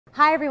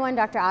Hi everyone,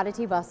 Dr.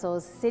 Aditi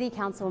Bustles, City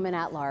Councilwoman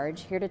at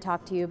Large, here to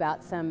talk to you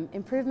about some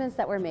improvements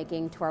that we're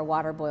making to our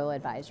water boil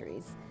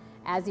advisories.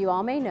 As you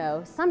all may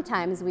know,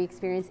 sometimes we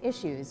experience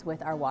issues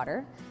with our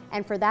water,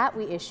 and for that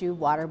we issue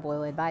water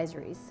boil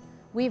advisories.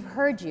 We've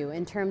heard you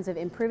in terms of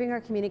improving our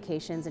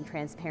communications and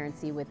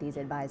transparency with these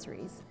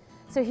advisories.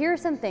 So here are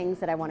some things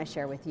that I want to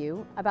share with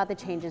you about the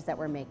changes that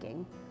we're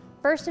making.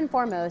 First and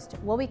foremost,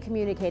 we'll be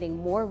communicating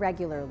more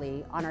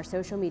regularly on our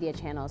social media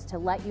channels to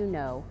let you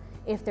know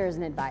if there's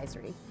an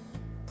advisory.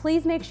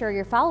 Please make sure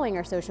you're following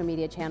our social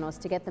media channels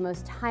to get the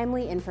most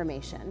timely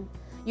information.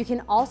 You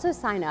can also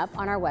sign up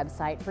on our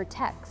website for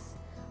texts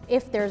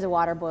if there's a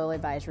water boil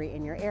advisory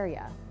in your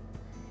area.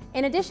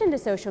 In addition to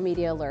social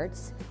media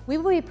alerts, we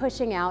will be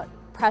pushing out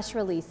press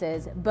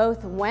releases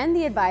both when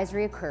the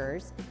advisory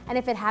occurs and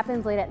if it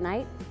happens late at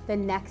night, the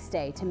next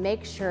day, to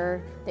make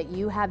sure that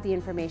you have the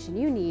information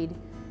you need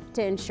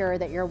to ensure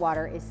that your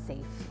water is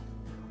safe.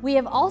 We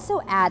have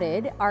also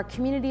added our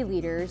community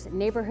leaders,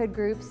 neighborhood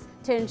groups,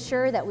 to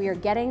ensure that we are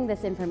getting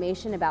this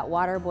information about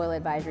water boil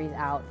advisories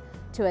out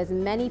to as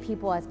many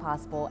people as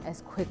possible,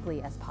 as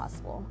quickly as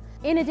possible.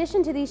 In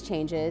addition to these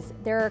changes,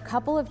 there are a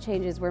couple of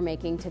changes we're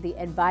making to the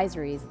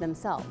advisories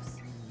themselves.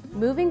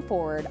 Moving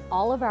forward,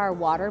 all of our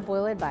water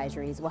boil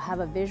advisories will have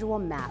a visual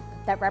map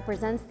that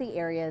represents the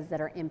areas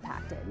that are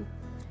impacted.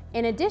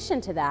 In addition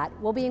to that,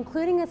 we'll be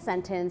including a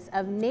sentence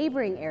of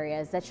neighboring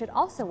areas that should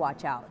also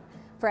watch out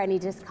for any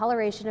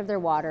discoloration of their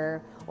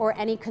water or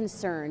any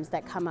concerns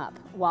that come up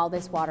while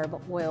this water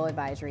boil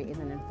advisory is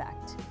in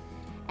effect.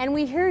 And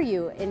we hear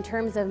you in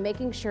terms of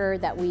making sure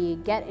that we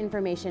get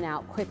information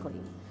out quickly.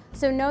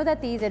 So know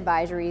that these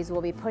advisories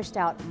will be pushed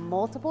out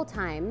multiple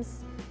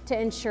times to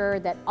ensure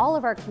that all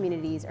of our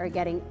communities are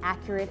getting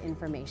accurate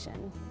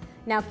information.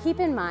 Now keep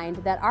in mind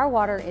that our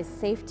water is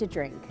safe to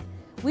drink.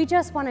 We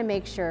just want to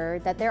make sure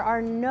that there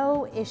are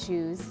no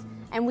issues,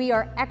 and we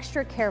are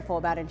extra careful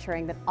about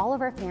ensuring that all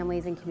of our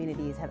families and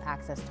communities have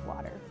access to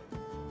water.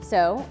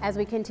 So, as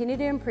we continue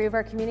to improve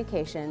our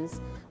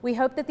communications, we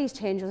hope that these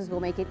changes will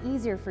make it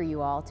easier for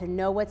you all to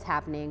know what's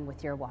happening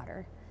with your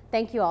water.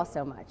 Thank you all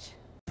so much.